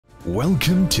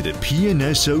Welcome to the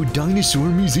PNSO Dinosaur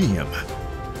Museum.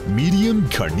 Medium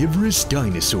Carnivorous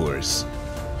Dinosaurs.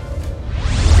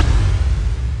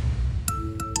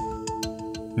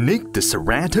 Nick the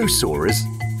Ceratosaurus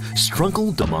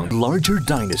struggled among larger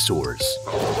dinosaurs.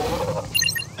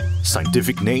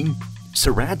 Scientific name,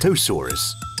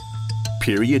 Ceratosaurus.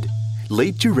 Period,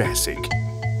 Late Jurassic.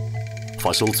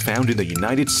 Fossils found in the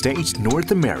United States,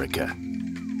 North America.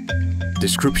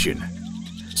 Description: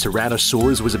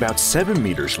 Ceratosaurus was about 7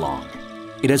 meters long.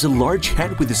 It has a large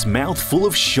head with its mouth full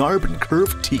of sharp and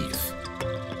curved teeth.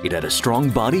 It had a strong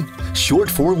body, short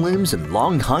forelimbs, and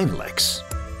long hind legs.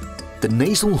 The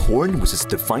nasal horn was its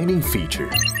defining feature.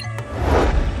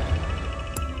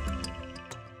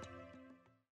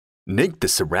 Nick the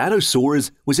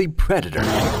Ceratosaurus was a predator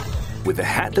with a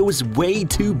head that was way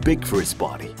too big for its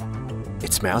body.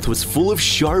 Its mouth was full of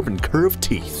sharp and curved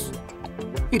teeth.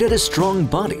 It had a strong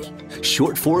body,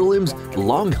 short forelimbs,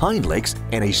 long hind legs,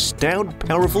 and a stout,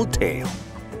 powerful tail.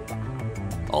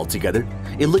 Altogether,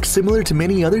 it looked similar to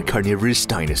many other carnivorous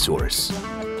dinosaurs.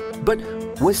 But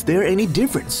was there any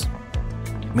difference?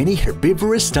 Many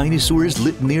herbivorous dinosaurs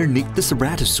lived near Nick the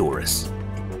Ceratosaurus.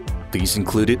 These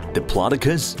included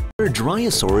Diplodocus,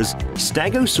 Dryosaurus,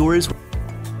 Stegosaurus.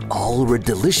 All were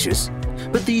delicious,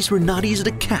 but these were not easy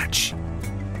to catch.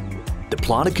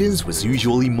 Diplodocus was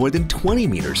usually more than 20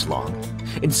 meters long,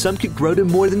 and some could grow to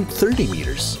more than 30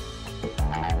 meters.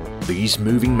 These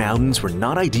moving mountains were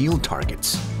not ideal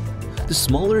targets. The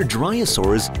smaller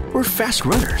Dryosaurs were fast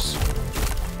runners.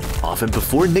 Often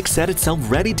before Nick set itself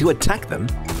ready to attack them,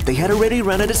 they had already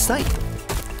run out of sight.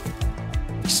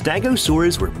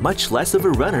 Stegosaurus were much less of a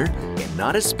runner and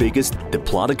not as big as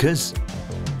Diplodocus,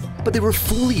 but they were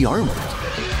fully armored.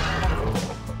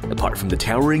 Apart from the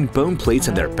towering bone plates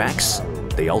on their backs,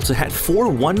 they also had 4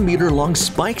 1-meter-long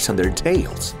spikes on their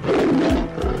tails.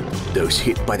 Those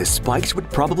hit by the spikes would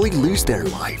probably lose their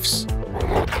lives.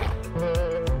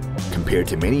 Compared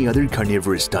to many other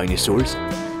carnivorous dinosaurs,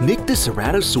 Nick the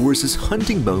Ceratosaurus'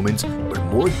 hunting moments were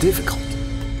more difficult.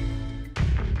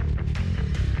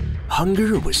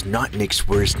 Hunger was not Nick's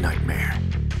worst nightmare.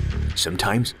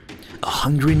 Sometimes, a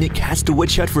hungry Nick has to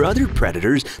watch out for other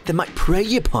predators that might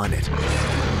prey upon it.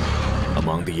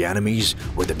 Among the enemies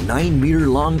were the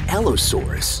 9-meter-long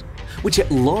Allosaurus, which had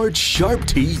large, sharp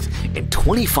teeth and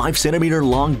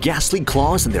 25-centimeter-long ghastly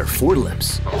claws in their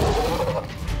forelimbs.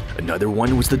 Another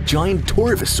one was the giant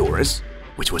Torvosaurus,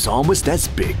 which was almost as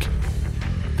big.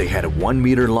 They had a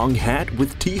 1-meter-long head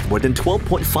with teeth more than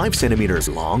 12.5 centimeters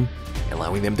long,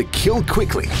 allowing them to kill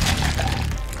quickly.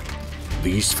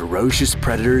 These ferocious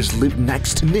predators lived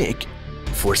next to Nick,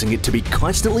 forcing it to be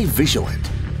constantly vigilant.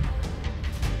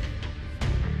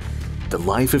 The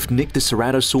life of Nick the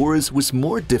Ceratosaurus was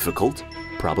more difficult,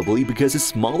 probably because of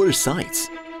smaller size.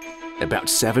 About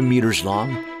 7 meters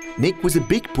long, Nick was a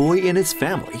big boy in his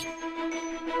family.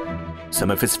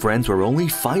 Some of his friends were only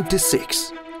 5 to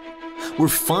 6. Were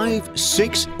 5,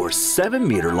 6, or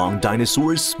 7-meter-long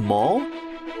dinosaurs small?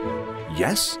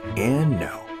 Yes and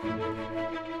no.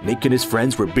 Nick and his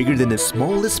friends were bigger than the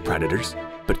smallest predators,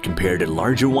 but compared to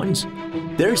larger ones,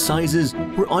 their sizes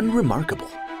were unremarkable.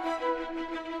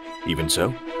 Even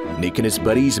so, Nick and his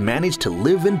buddies managed to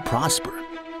live and prosper.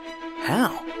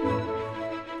 How?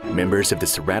 Members of the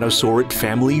Ceratosaurid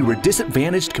family were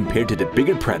disadvantaged compared to the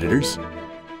bigger predators,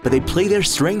 but they played their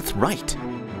strength right.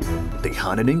 They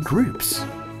hunted in groups.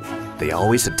 They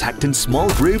always attacked in small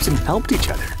groups and helped each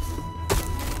other.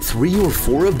 3 or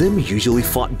 4 of them usually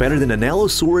fought better than an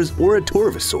Allosaurus or a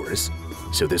Torvosaurus,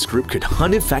 so this group could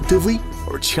hunt effectively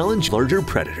or challenge larger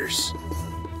predators.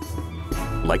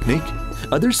 Like Nick,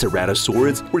 other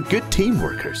Ceratosaurids were good team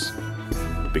workers.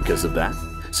 Because of that,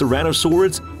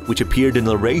 Ceratosaurids, which appeared in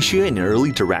Laurasia in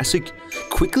early Jurassic,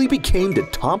 quickly became the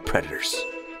top predators.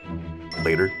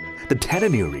 Later, the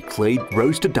Tananuri clade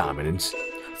rose to dominance,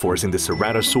 forcing the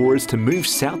Ceratosaurus to move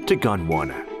south to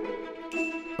Gondwana.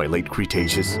 By late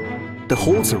Cretaceous, the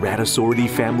whole Ceratosauridae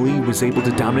family was able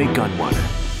to dominate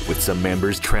Gondwana, with some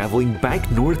members traveling back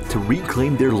north to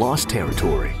reclaim their lost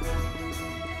territory.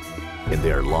 In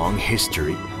their long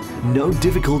history, no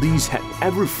difficulties had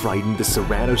ever frightened the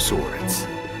Ceratosaurids.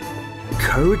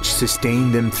 Courage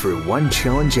sustained them through one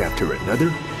challenge after another,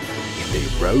 and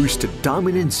they rose to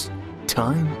dominance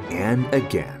time and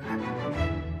again.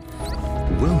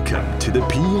 Welcome to the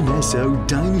PNSO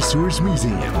Dinosaurs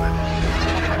Museum.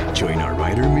 Join our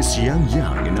writer Miss Yang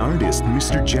Yang and artist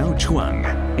Mr. Zhao Chuang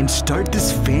and start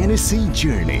this fantasy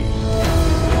journey.